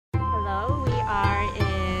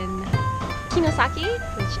Kinosaki,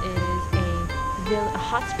 which is a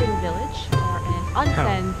hot spring village, or an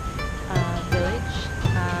onsen village,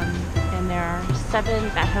 and there are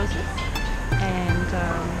 7 bathhouses, and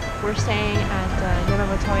we're staying at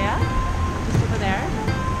Yamamotoya, just over there.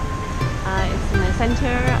 It's in the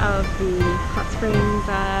center of the hot springs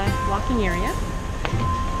walking area,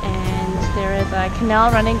 and there is a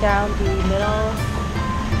canal running down the middle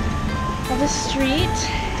of the street,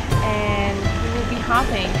 and we will be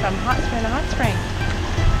hopping from hot spring to hot spring.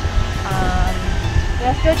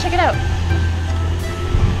 Let's go check it out.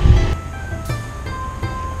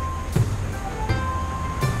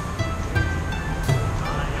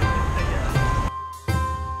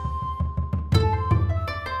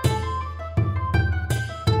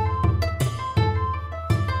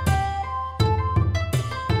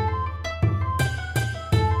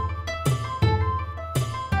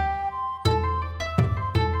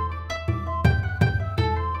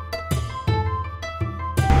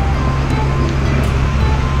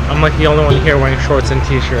 I'm like the only one here wearing shorts and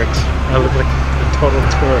t-shirt. I look like a total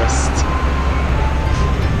tourist.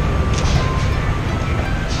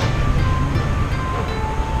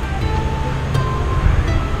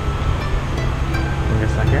 Wait a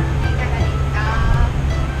second.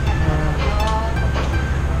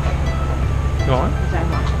 Go on. Do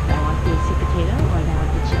I want the sweet potato or do I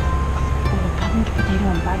want the cheese? Oh, probably potato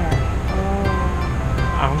and butter. Oh.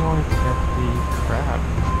 I'm going to get the crab.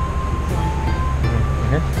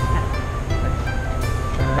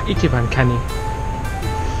 Ichiban kani.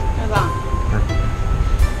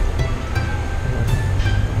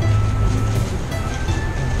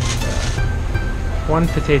 One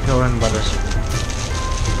potato and butter.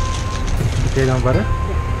 Potato and butter?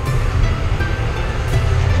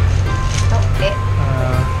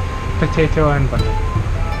 Potato and butter.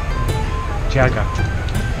 Jaga.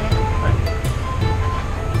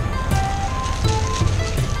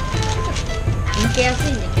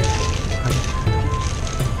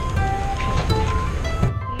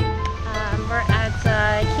 We're at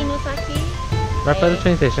Kinosaki. Right by the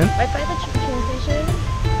train station. Right by the train station.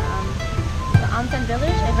 The Onsen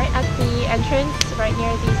village, and right at the entrance, right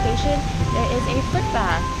near the station, there is a foot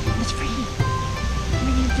bath. It's free.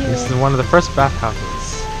 We're gonna do This is one of the first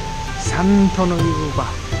bathhouses. Santo no Yuba.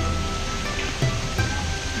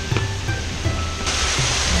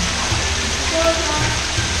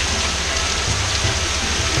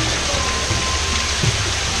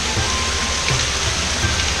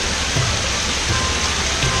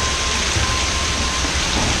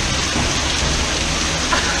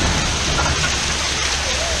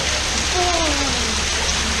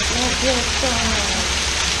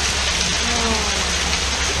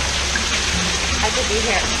 I could be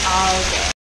here all day.